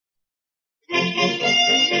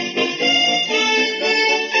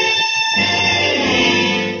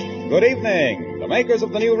Good evening. The makers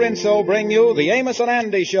of the new Rinso bring you the Amos and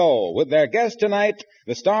Andy Show with their guest tonight,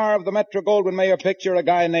 the star of the Metro-Goldwyn-Mayer picture, A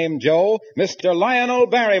Guy Named Joe, Mr. Lionel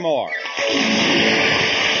Barrymore.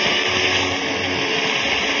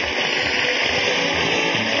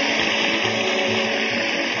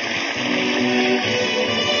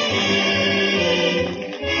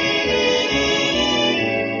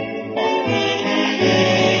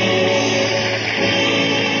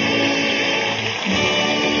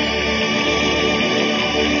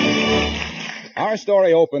 Our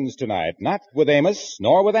story opens tonight not with Amos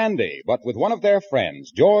nor with Andy, but with one of their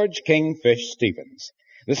friends, George Kingfish Stevens.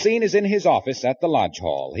 The scene is in his office at the Lodge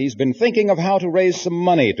Hall. He's been thinking of how to raise some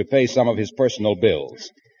money to pay some of his personal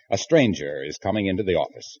bills. A stranger is coming into the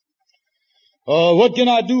office. What can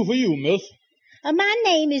I do for you, miss? My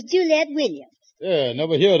name is Juliet Williams. Yeah,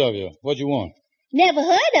 never heard of you. What you want? Never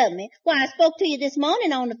heard of me? Why, I spoke to you this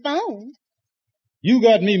morning on the phone. You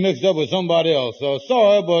got me mixed up with somebody else.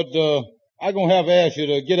 Sorry, but I'm going to have to ask you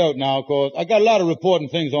to get out now, 'cause I got a lot of important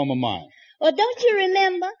things on my mind. Well, don't you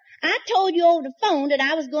remember? I told you over the phone that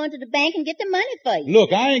I was going to the bank and get the money for you.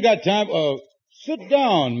 Look, I ain't got time. Sit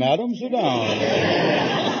down, madam. Sit down.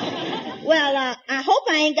 Well, I hope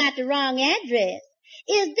I ain't got the wrong address.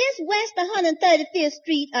 Is this west 135th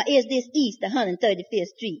Street or is this east 135th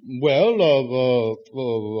Street? Well,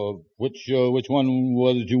 which one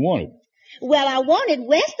was it you wanted? Well, I wanted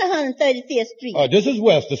west 135th Street. This is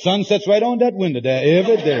west. The sun sets right on that window there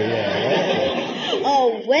every day. Yeah.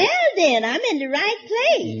 Oh, well then, I'm in the right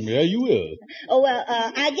place. Yeah, you will. Oh, well,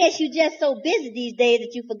 I guess you're just so busy these days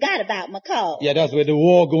that you forgot about my call. Yeah, that's where the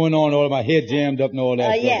war going on, all my head jammed up and all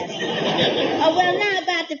that stuff. Yes. Well, now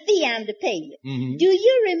about the fee I'm to pay you. Mm-hmm. Do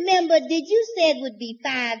you remember, did you say it would be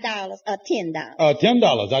 $5 or $10?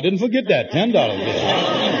 $10. I didn't forget that. $10.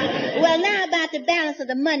 Yeah. Well, now about the balance of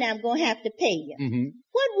the money I'm going to have to pay you. Mm-hmm.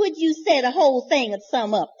 What would you say the whole thing would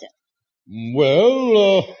sum up to?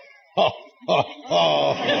 Well,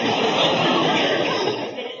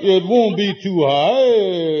 it won't be too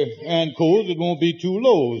high, and of course it won't be too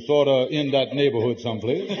low, sort of in that neighborhood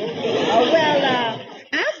someplace.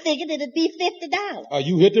 I figured it'd be $50.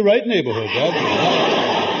 You hit the right neighborhood, Dad.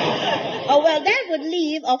 Well, that would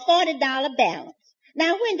leave a $40 balance.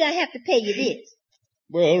 Now, when do I have to pay you this?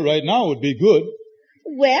 Well, right now would be good.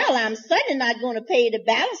 Well, I'm certainly not going to pay you the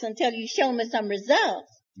balance until you show me some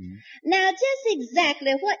results. Mm. Now, just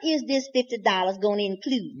exactly what is this $50 going to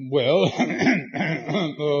include? Well,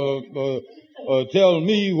 tell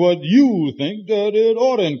me what you think that it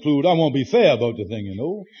ought to include. I won't be fair about the thing, you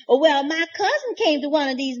know. Well, my cousin came to one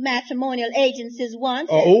of these matrimonial agencies once.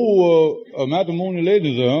 A matrimonial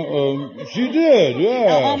agency, huh? She did,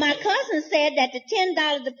 yeah. My cousin said that the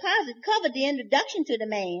 $10 deposit covered the introduction to the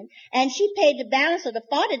man, and she paid the balance of the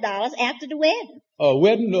 $40 after the wedding.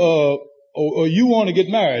 Wedding, you want to get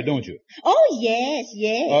married, don't you? Oh, yes.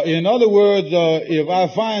 In other words, if I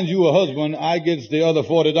find you a husband, I get the other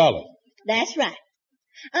 $40. That's right.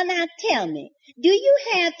 Now tell me, do you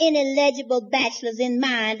have any eligible bachelors in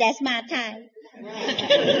mind that's my type?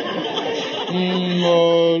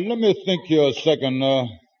 Let me think here a second. I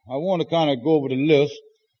want to kind of go over the list.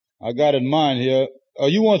 I got in mind here.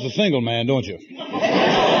 You want a single man, don't you?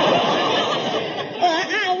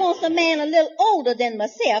 I want a man a little older than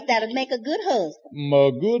myself that'll make a good husband.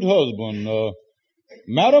 A good husband.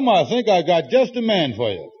 Madam, I think I got just the man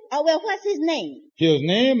for you. Well, what's his name? His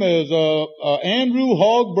name is Andrew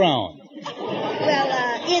Hogg Brown. Well,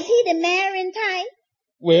 is he the marrying type?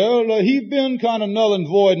 Well, he's been kind of null and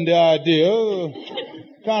void in the idea,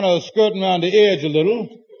 kind of skirting around the edge a little.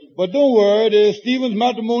 But don't worry, the Stevens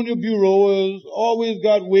Matrimonial Bureau has always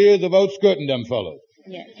got ways of outskirting them fellas.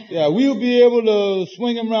 Yes. Yeah, we'll be able to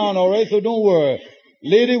swing him around all right, so don't worry.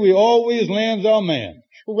 Lady, we always lands our man.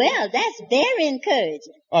 Well, that's very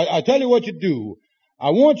encouraging. I tell you what you do. I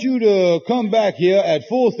want you to come back here at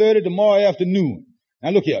 4:30 tomorrow afternoon. Now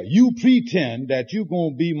look here, you pretend that you're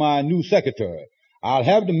going to be my new secretary. I'll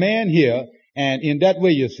have the man here, and in that way,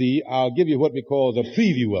 you see, I'll give you what we call the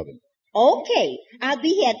preview of him. Okay, I'll be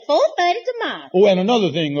here at 4:30 tomorrow. Oh, and another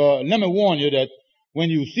thing, let me warn you that when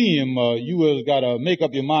you see him, you has got to make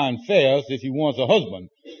up your mind fast if he wants a husband.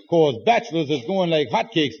 'Cause bachelors is going like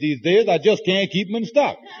hotcakes these days. I just can't keep them in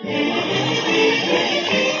stock.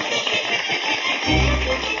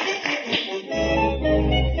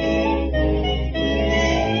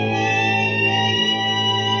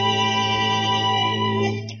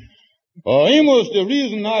 Amos, the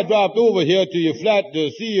reason I dropped over here to your flat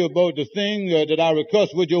to see you about the thing that I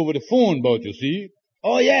requested with you over the phone about, you see.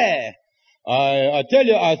 Oh, yeah. I tell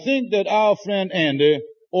you, I think that our friend Andy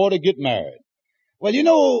ought to get married. Well, you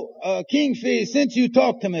know, Kingfish, since you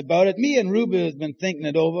talked to me about it, me and Ruby has been thinking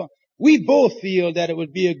it over. We both feel that it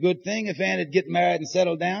would be a good thing if Andy'd get married and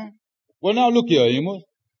settle down. Well, now look here, Amos.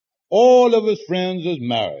 All of his friends is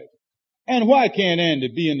married. And why can't Andy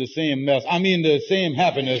be in the same the same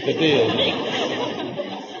happiness that they is?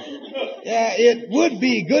 Yeah, it would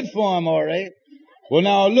be good for him, all right. Well,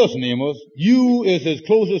 now listen, Amos. You is his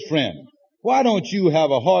closest friend. Why don't you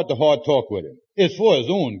have a heart-to-heart talk with him? It's for his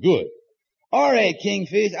own good. All right,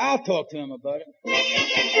 Kingfish, I'll talk to him about it.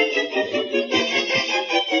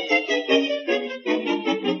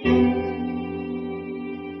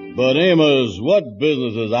 But Amos, what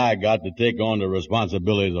business has I got to take on the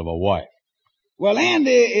responsibilities of a wife? Well,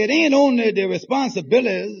 Andy, it ain't only the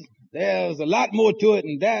responsibilities. There's a lot more to it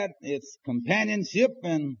than that. It's companionship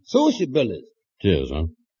and sociability. Tis, huh?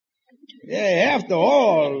 Yeah, after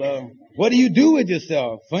all, what do you do with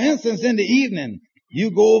yourself? For instance, in the evening, you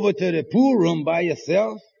go over to the pool room by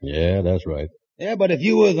yourself. Yeah, that's right. Yeah, but if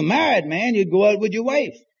you was a married man, you'd go out with your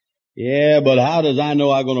wife. Yeah, but how does I know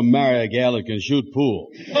I'm going to marry a gal that can shoot pool?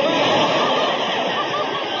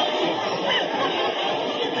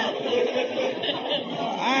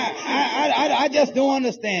 I just don't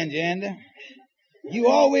understand you, Andy. You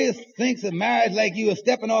always thinks of marriage like you were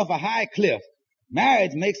stepping off a high cliff.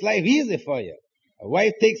 Marriage makes life easy for you. A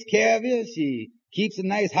wife takes care of you. She keeps a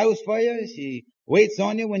nice house for you. She waits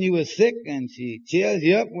on you when you was sick, and she cheers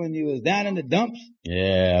you up when you was down in the dumps.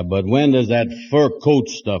 Yeah, but when does that fur coat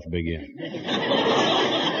stuff begin?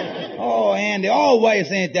 Oh, Andy, all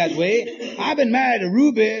wives ain't that way. I've been married to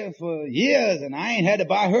Ruby for years, and I ain't had to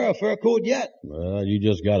buy her a fur coat yet. Well, you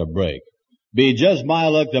just got a break. Be just my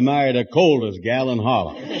luck to marry the coldest gal in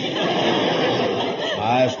Harlem.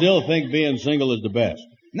 I still think being single is the best.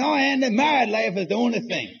 No, Andy, married life is the only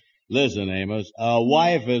thing. Listen, Amos, a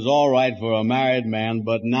wife is all right for a married man,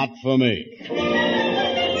 but not for me.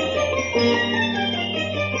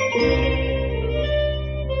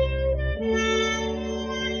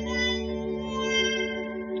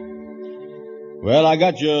 Well, I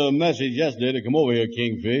got your message yesterday to come over here,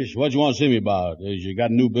 Kingfish. What you want to see me about? Is you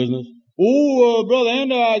got new business? Oh, Brother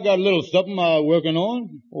Andy, I got a little something I'm working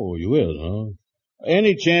on. Oh, you is, huh?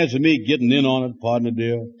 Any chance of me getting in on it, partner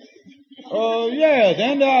dear? Yes,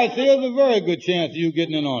 Andy, I say there's a very good chance of you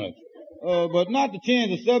getting in on it. But not to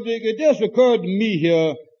change the subject, it just occurred to me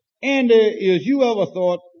here, Andy, is you ever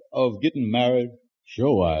thought of getting married?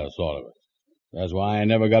 Sure I thought of it. That's why I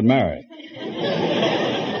never got married.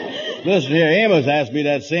 Listen here, Amos asked me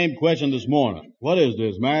that same question this morning. What is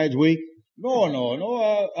this, marriage week?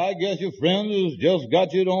 No. I guess your friends has just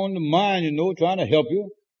got you on the mind, trying to help you.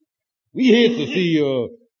 We hate to see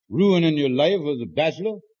you ruining your life as a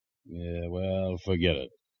bachelor. Yeah, well, forget it.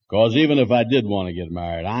 'Cause even if I did want to get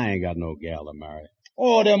married, I ain't got no gal to marry.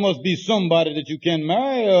 Oh, there must be somebody that you can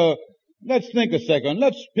marry. Let's think a second.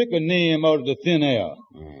 Let's pick a name out of the thin air.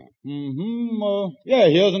 Yeah,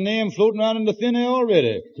 here's a name floating around in the thin air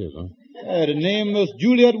already. Yes, huh? Yeah, the name is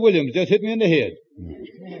Juliet Williams. Just hit me in the head.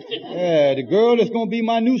 Yeah, the girl is going to be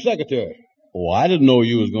my new secretary. Oh, I didn't know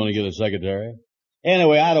you was going to get a secretary.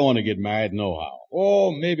 Anyway, I don't want to get married nohow.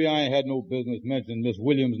 Oh, maybe I ain't had no business mentioning Miss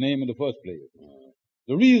Williams' name in the first place.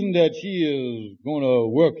 The reason that she is going to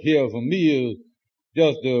work here for me is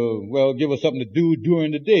just to, give her something to do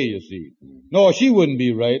during the day, you see. No, she wouldn't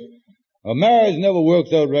be right. A marriage never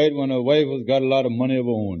works out right when a wife has got a lot of money of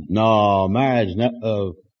her own. No, marriage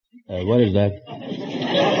what is that?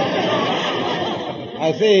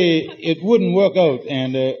 I say it wouldn't work out,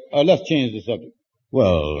 and let's change the subject.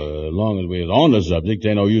 Well, as long as we're on the subject,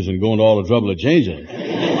 ain't no use in going to all the trouble of changing it.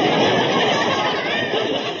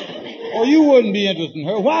 Oh, you wouldn't be interested in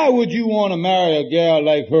her. Why would you want to marry a gal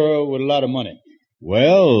like her with a lot of money?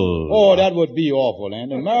 Well... Oh, that would be awful,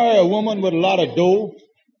 Andy. Marry a woman with a lot of dough?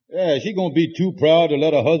 Yeah, she gonna be too proud to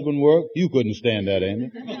let her husband work. You couldn't stand that, Andy.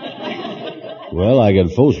 Well, I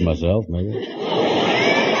could force myself, maybe.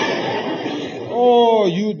 Oh,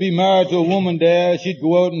 you'd be married to a woman there. She'd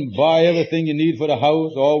go out and buy everything you need for the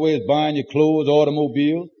house, always buying your clothes,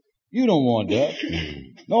 automobiles. You don't want that.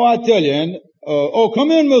 No, I tell you, Andy. Come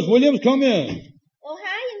in, Miss Williams, come in. Oh,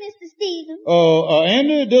 hiya, Mr. Stevens.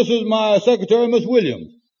 Andy, this is my secretary, Miss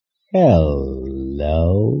Williams.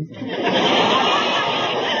 Hello.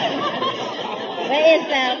 Well,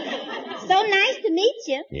 it's so nice to meet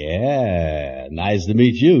you. Yeah, nice to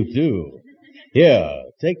meet you, too. Here,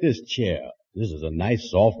 take this chair. This is a nice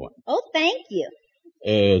soft one. Oh, thank you.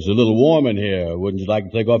 It's a little warm in here. Wouldn't you like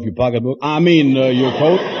to take off your pocketbook? Your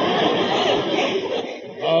coat?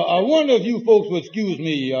 I wonder if you folks would excuse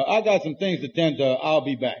me. I got some things to tend to. I'll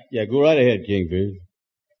be back. Yeah, go right ahead, Kingfish.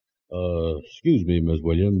 Excuse me, Miss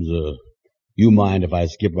Williams. You mind if I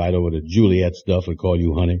skip right over to Juliet stuff and call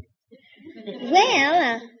you honey?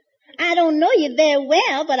 Well, I don't know you very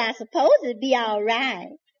well, but I suppose it'd be all right.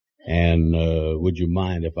 And would you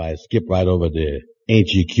mind if I skip right over to Ain't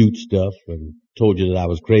You Cute stuff and told you that I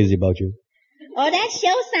was crazy about you? Oh, that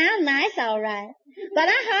sure sounds nice, all right. But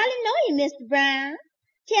I hardly know you, Mr. Brown.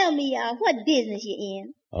 Tell me, what business you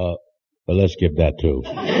in? Well, let's skip that too.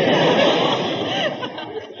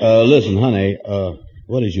 Listen, honey,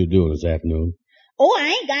 what is you doing this afternoon? Oh, I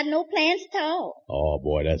ain't got no plans at all. Oh,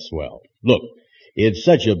 boy, that's swell. Look, it's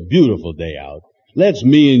such a beautiful day out. Let's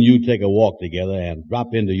me and you take a walk together and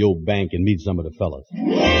drop into your bank and meet some of the fellas.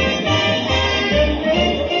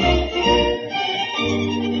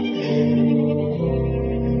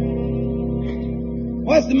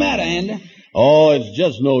 What's the matter, Andy? Oh, it's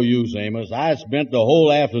just no use, Amos. I spent the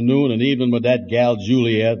whole afternoon and evening with that gal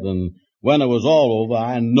Juliet, and when it was all over,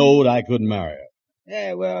 I knowed I couldn't marry her.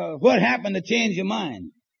 Yeah, well, what happened to change your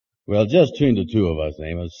mind? Well, just between the two of us,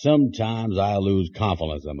 Amos, sometimes I lose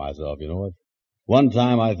confidence in myself, you know it? One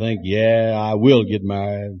time I think, yeah, I will get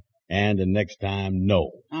married, and the next time,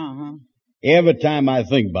 no. Uh-huh. Every time I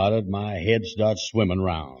think about it, my head starts swimming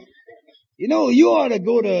round. You know, you ought to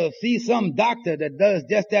go to see some doctor that does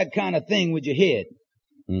just that kind of thing with your head.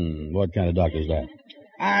 What kind of doctor is that?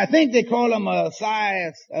 I think they call him a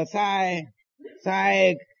psychiatrist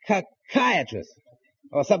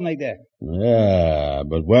or something like that. Yeah,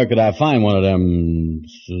 but where could I find one of them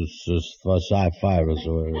sci-fivers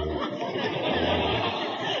or...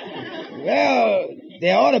 Well,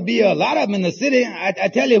 there ought to be a lot of them in the city. I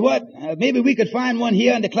tell you what, maybe we could find one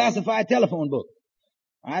here in the classified telephone book.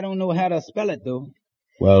 I don't know how to spell it, though.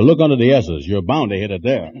 Well, look under the S's. You're bound to hit it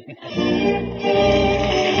there.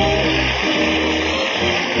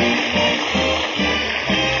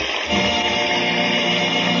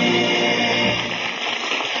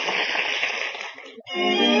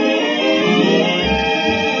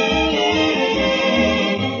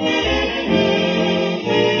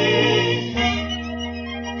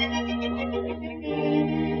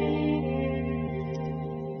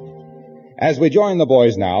 As we join the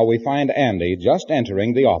boys now, we find Andy just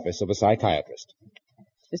entering the office of a psychiatrist.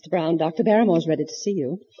 Mr. Brown, Dr. Barrymore's ready to see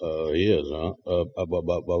you. He is, huh?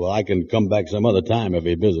 Well, I can come back some other time if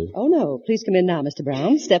he's busy. Oh, no. Please come in now, Mr.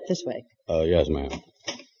 Brown. Step this way. Yes, ma'am.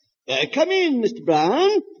 Come in, Mr.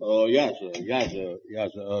 Brown. Oh, yes, sir.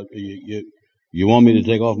 You want me to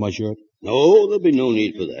take off my shirt? No, there'll be no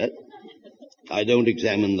need for that. I don't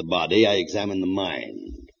examine the body, I examine the mind.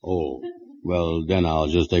 Oh, well, then I'll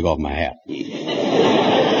just take off my hat. Sit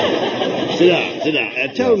down.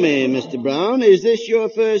 Tell me, Mr. Brown, is this your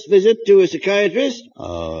first visit to a psychiatrist?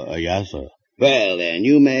 Yes, sir. Well, then,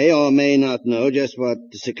 you may or may not know just what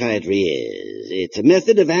psychiatry is. It's a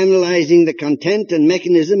method of analyzing the content and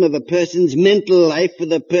mechanism of a person's mental life for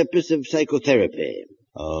the purpose of psychotherapy.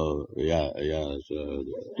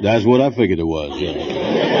 That's what I figured it was,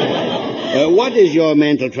 yeah. What is your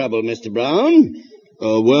mental trouble, Mr. Brown?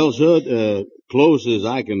 Well, sir, close as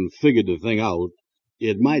I can figure the thing out,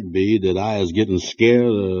 it might be that I is getting scared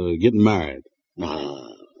of getting married.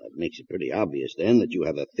 That makes it pretty obvious, then, that you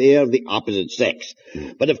have a fear of the opposite sex.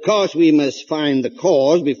 But, of course, we must find the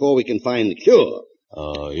cause before we can find the cure.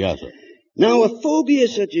 Yes, sir. Now, a phobia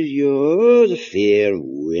such as yours, a fear of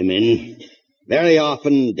women, very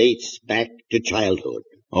often dates back to childhood.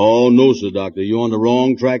 Oh, no, sir, Doctor. You're on the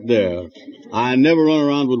wrong track there. I never run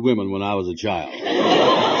around with women when I was a child.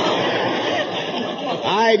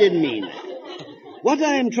 I didn't mean that. What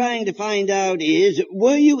I am trying to find out is,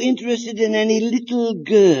 were you interested in any little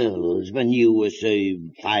girls when you were, say,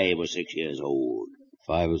 5 or 6 years old?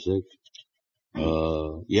 5 or 6?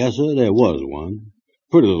 Yes, sir, there was one.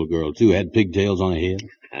 Pretty little girl, too. Had pigtails on her head.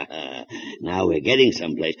 Now we're getting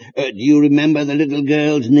someplace. Do you remember the little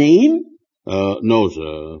girl's name? No,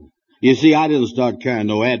 sir. You see, I didn't start carrying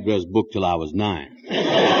no address book till I was 9.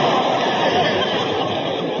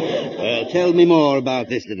 Well, tell me more about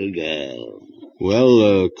this little girl.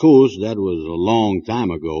 Well, of course, that was a long time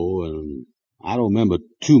ago, and I don't remember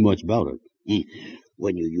too much about her.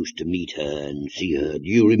 When you used to meet her and see her, do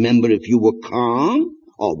you remember if you were calm,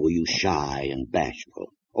 or were you shy and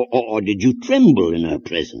bashful? Or did you tremble in her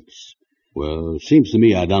presence? Well, it seems to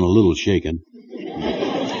me I done a little shaking.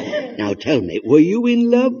 Now tell me, were you in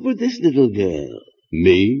love with this little girl?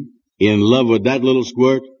 Me? In love with that little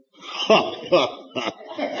squirt?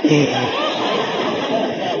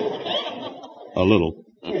 A little.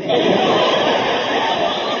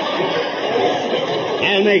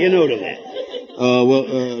 I'll make a note of that.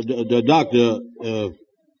 The doctor,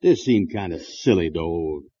 this seemed kind of silly,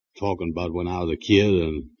 though, talking about when I was a kid,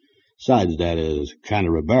 and besides that is kind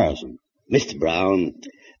of embarrassing. Mr. Brown,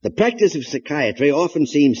 the practice of psychiatry often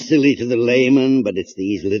seems silly to the layman, but it's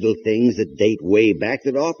these little things that date way back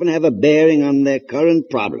that often have a bearing on their current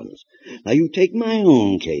problems. Now, you take my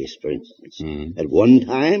own case, for instance. At one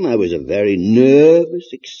time, I was a very nervous,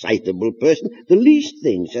 excitable person. The least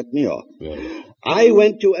thing set me off. Yeah. I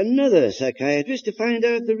went to another psychiatrist to find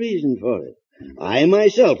out the reason for it. I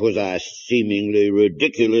myself was asked seemingly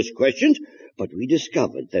ridiculous questions, but we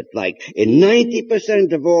discovered that, like in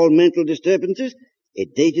 90% of all mental disturbances,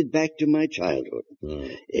 it dated back to my childhood.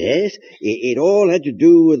 Yes, it all had to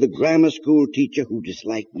do with a grammar school teacher who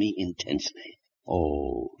disliked me intensely.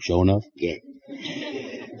 Oh, sure enough? Yeah.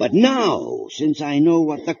 But now, since I know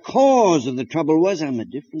what the cause of the trouble was, I'm a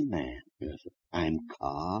different man. Yes, sir. I'm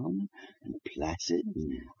calm and placid.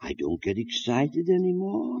 I don't get excited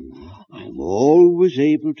anymore. I'm always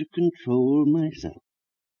able to control myself.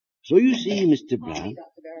 So you see, Mr. Brown...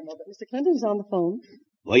 Dr. Barrymore, but Mr. Clinton's on the phone.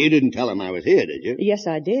 Well, you didn't tell him I was here, did you? Yes,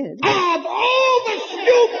 I did. Of all the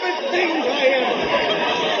stupid things I ever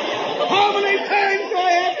did! How many times do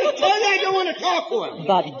I have to tell you I don't want to talk to him?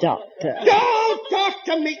 But, Doctor... Don't talk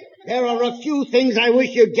to me! There are a few things I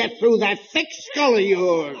wish you'd get through that thick skull of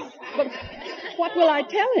yours. But what will I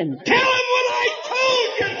tell him? Tell him what I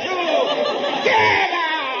told you to! Get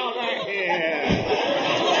out of here!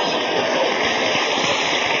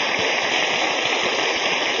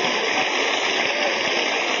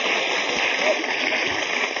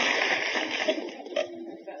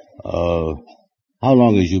 How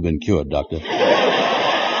long has you been cured, Doctor?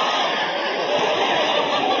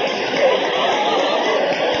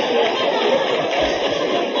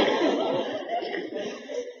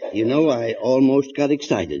 You know, I almost got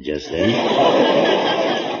excited just then.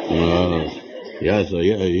 Yes, sir.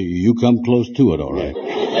 Yeah, you come close to it, all right.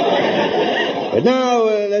 But now,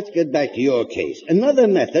 let's get back to your case. Another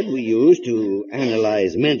method we use to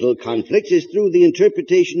analyze mental conflicts is through the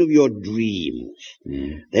interpretation of your dreams.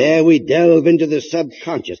 There we delve into the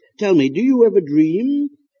subconscious. Tell me, do you ever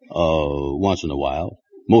dream? Once in a while.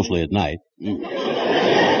 Mostly at night. Well,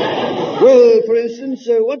 for instance,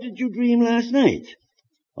 what did you dream last night?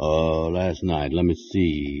 Last night. Let me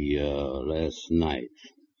see. Last night.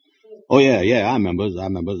 Oh, yeah, I remember.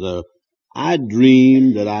 I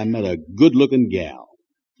dreamed that I met a good-looking gal,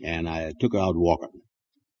 and I took her out walking.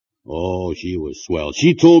 Oh, she was swell.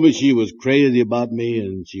 She told me she was crazy about me,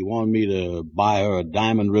 and she wanted me to buy her a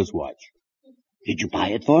diamond wristwatch. Did you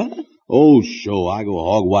buy it for her? Oh, sure. I go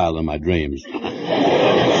hog wild in my dreams.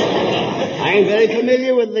 I'm very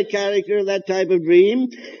familiar with the character of that type of dream.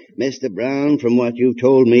 Mr. Brown, from what you've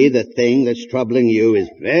told me, the thing that's troubling you is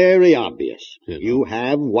very obvious. Yes. You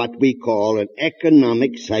have what we call an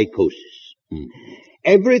economic psychosis.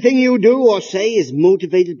 Everything you do or say is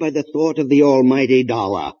motivated by the thought of the almighty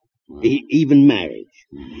dollar, even marriage.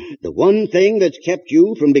 The one thing that's kept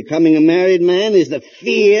you from becoming a married man is the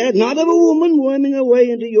fear, not of a woman worming her way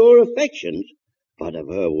into your affections, but of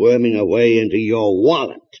her worming her way into your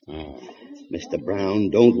wallet. Mr. Brown,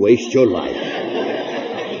 don't waste your life.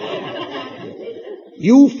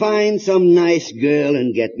 You find some nice girl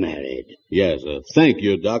and get married. Yes, thank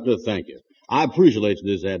you, Doctor, thank you. I appreciate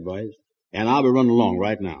this advice, and I'll be running along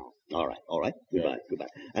right now. All right. Goodbye.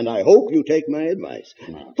 And I hope you take my advice.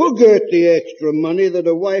 Forget the extra money that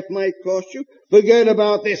a wife might cost you. Forget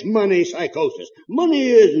about this money psychosis. Money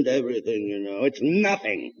isn't everything, you know. It's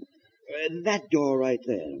nothing. That door right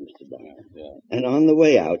there, Mr. Brown. Yeah. And on the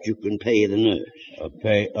way out, you can pay the nurse.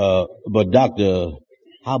 But Doctor,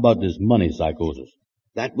 how about this money psychosis?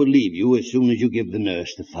 That will leave you as soon as you give the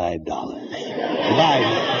nurse the $5. Goodbye.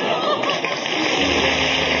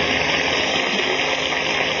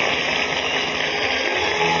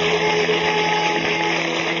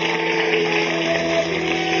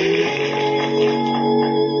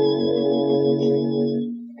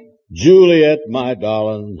 Juliet, my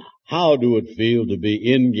darling, how do it feel to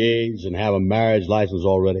be engaged and have a marriage license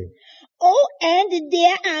already? Oh, Andy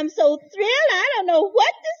dear, I'm so thrilled I don't know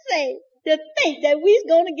what to say. To think that we's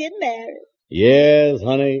gonna get married. Yes,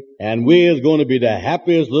 honey, and we're going to be the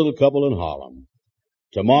happiest little couple in Harlem.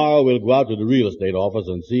 Tomorrow we'll go out to the real estate office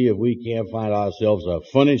and see if we can't find ourselves a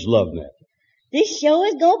furnished love net. This show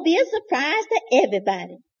is gonna be a surprise to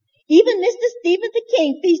everybody. Even Mr. Stevens the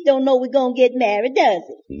Kingfish don't know we're gonna get married, does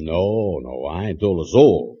he? No, I ain't told a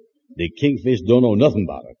soul. The Kingfish don't know nothing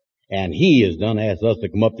about it. And he has done asked us to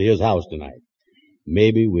come up to his house tonight.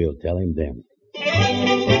 Maybe we'll tell him then.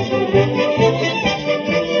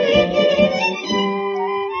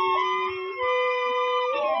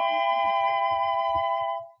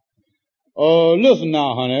 Listen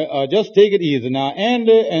now, honey. Just take it easy. Now,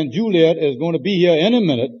 Andy and Juliet is going to be here in a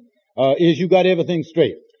minute. Is you got everything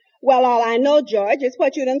straight? Well, all I know, George, is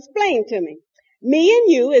what you done explained to me. Me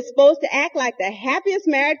and you is supposed to act like the happiest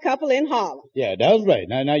married couple in Harlem. Yeah, that's right.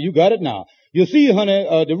 Now you got it now. You see, honey,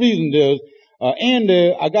 the reason is,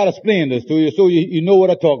 Andy, I gotta explain this to you so you know what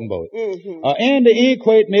I'm talking about. Mm-hmm. Andy ain't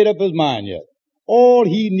quite made up his mind yet. All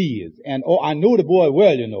he needs, and I know the boy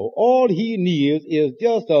well, you know, all he needs is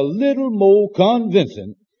just a little more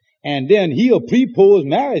convincing, and then he'll propose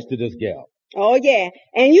marriage to this gal. Oh, yeah.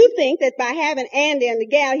 And you think that by having Andy and the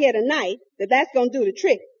gal here tonight, that's going to do the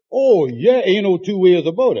trick. Oh, yeah, ain't no two ways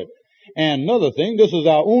about it. And another thing, this is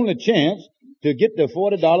our only chance to get the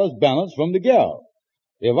 $40 balance from the gal.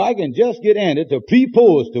 If I can just get Andy to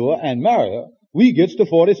propose to her and marry her, we gets the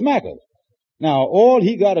 40 smackers. Now, all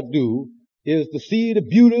he gotta do is to see the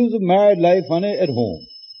beauties of married life, honey, at home.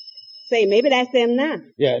 Say, maybe that's them now.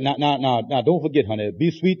 Yeah, now, don't forget, honey,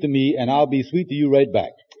 be sweet to me and I'll be sweet to you right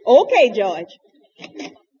back. Okay, George.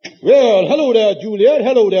 Well, hello there, Juliet.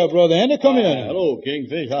 Hello there, brother Andy. Come in. Hello,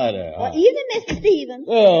 Kingfish. Hi there. Well, evening, Mr. Stevens.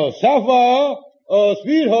 Well, Sapphire,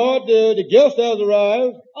 sweetheart, the guest has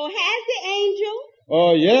arrived. Oh, has the angel?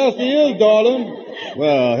 Yes, he is, darling.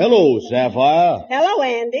 Well, hello, Sapphire. Hello,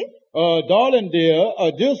 Andy. Darling dear,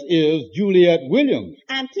 this is Juliet Williams.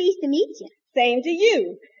 I'm pleased to meet you. Same to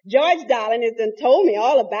you. George, darling, has done told me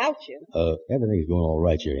all about you. Everything's going all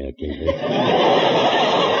right here, Kingfish.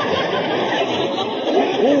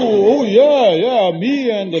 Oh, yeah. Me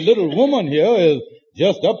and the little woman here is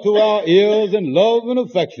just up to our ears in love and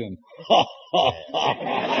affection.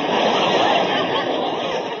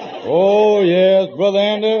 Oh, yes, Brother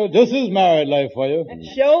Andy, this is married life for you.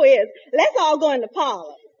 Sure is. Let's all go in the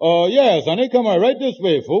parlor. Yes, honey, come on right this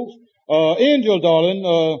way, folks. Angel, darling,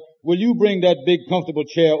 will you bring that big comfortable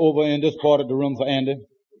chair over in this part of the room for Andy?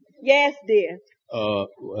 Yes, dear.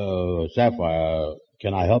 Sapphire,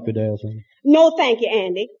 can I help you there, son? No, thank you,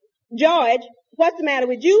 Andy. George, what's the matter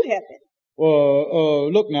with you helping?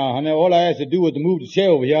 Look now, honey, all I asked you to do was to move the chair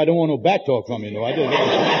over here. I don't want no back talk from you, no. I just...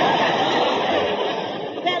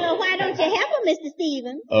 Well, why don't you help her, Mr.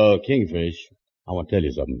 Stevens? Kingfish, I want to tell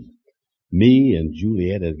you something. Me and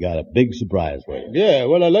Juliet has got a big surprise for you. Yeah,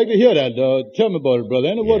 well, I'd like to hear that. Tell me about it, brother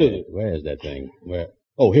Andy. What is it? Where is that thing? Where?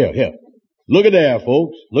 Oh, here. Look at there,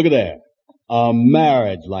 folks. Look at there. A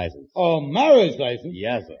marriage license. A marriage license?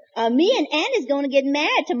 Yes, sir. Me and Andy's going to get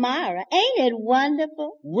married tomorrow. Ain't it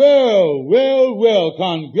wonderful? Well.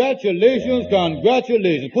 Congratulations. Put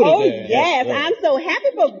Oh, it there. yes. I'm so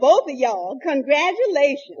happy for both of y'all.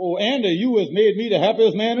 Congratulations. Oh, Andy, you has made me the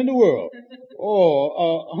happiest man in the world.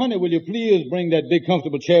 Oh, honey, will you please bring that big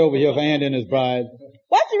comfortable chair over here for Andy and his bride?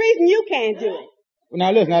 What's the reason you can't do it? Well,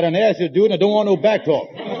 now listen, I done asked you to do it and I don't want no back talk.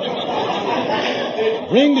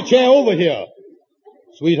 Bring the chair over here,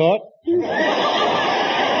 sweetheart. Look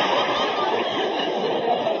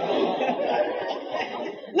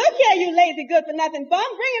here, you lazy good-for-nothing bum.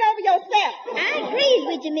 Bring it over yourself. I agree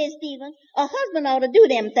with you, Miss Stevens. A husband ought to do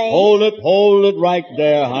them things. Hold it right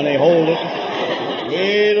there, honey. Hold it.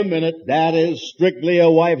 Wait a minute. That is strictly a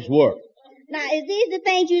wife's work. Now, is these the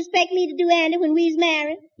things you expect me to do, Andy, when we's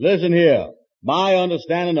married? Listen here. My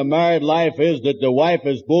understanding of married life is that the wife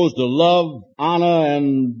is supposed to love, honor,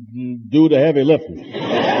 and do the heavy lifting.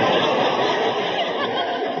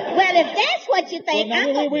 Well, if that's what you think,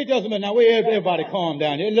 Wait just a minute. Now, everybody calm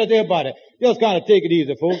down here. Let everybody just kind of take it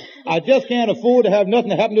easy, folks. I just can't afford to have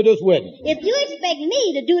nothing to happen to this wedding. If you expect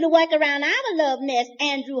me to do the work around our love nest,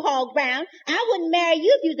 Andrew Hogg Brown, I wouldn't marry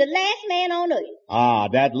you if you was the last man on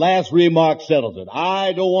earth. That last remark settles it.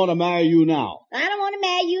 I don't want to marry you now. I don't want to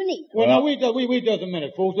marry you neither. Well, now, wait just a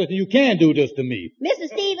minute, folks. Listen, you can do this to me. Mr.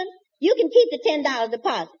 Stevens, you can keep the $10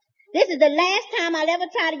 deposit. This is the last time I'll ever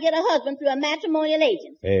try to get a husband through a matrimonial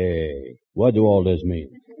agent. Hey, what do all this mean?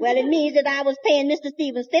 Well, it means that I was paying Mr.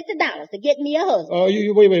 Stevens $50 to get me a husband. Wait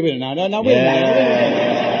a minute. Now, wait a minute.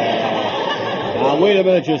 Now, wait a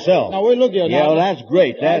minute yourself. Now, wait, look here. Yeah, well, that's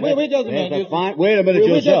great. Wait just a minute. Wait a minute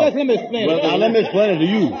yourself. Let me explain it. Now, let me explain it to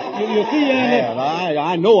you. You see, Andy? Yeah,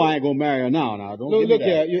 I know I ain't gonna marry her now. Don't look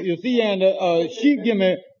here. You see, Andy, she give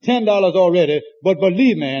me $10 already, but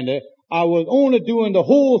believe me, Andy, I was only doing the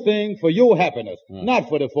whole thing for your happiness, not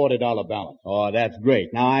for the $40 balance. Oh, that's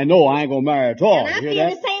great. Now, I know I ain't gonna marry her at all. And I feel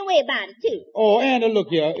the same way about it, too. Oh, Andy, look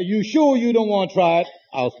here. You sure you don't want to try it?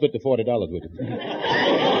 I'll split the $40 with you.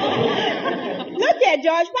 Look there,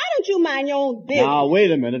 George. Why don't you mind your own business? Now,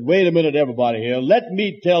 wait a minute, everybody here. Let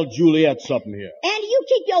me tell Juliet something here. Andy, you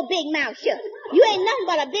keep your big mouth shut. You ain't nothing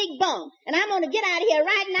but a big bum. And I'm going to get out of here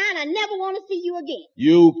right now, and I never want to see you again.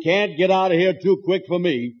 You can't get out of here too quick for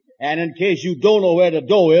me. And in case you don't know where the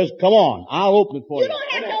door is, come on. I'll open it for you. You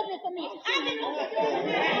don't have to open it for me. I've been opening it.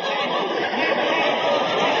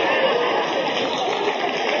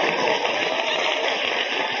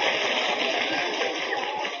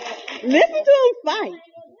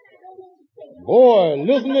 Boy,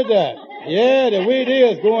 listen to that. Yeah, the way they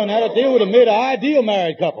is going at it, they would have made an ideal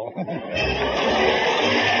married couple.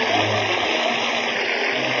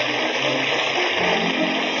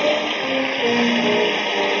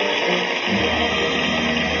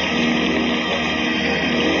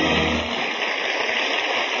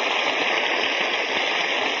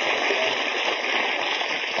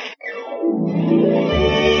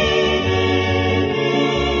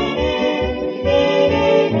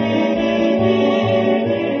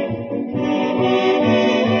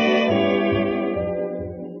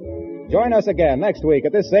 Join us again next week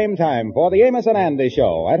at this same time for the Amos and Andy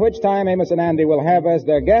Show, at which time Amos and Andy will have as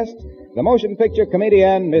their guest the motion picture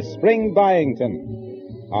comedian Miss Spring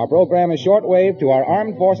Byington. Our program is shortwave to our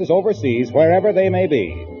armed forces overseas, wherever they may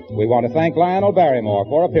be. We want to thank Lionel Barrymore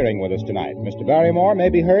for appearing with us tonight. Mr. Barrymore may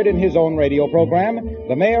be heard in his own radio program,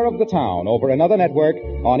 The Mayor of the Town, over another network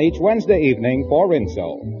on each Wednesday evening for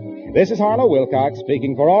Rinso. This is Harlow Wilcox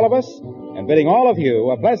speaking for all of us and bidding all of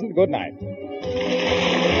you a pleasant good night.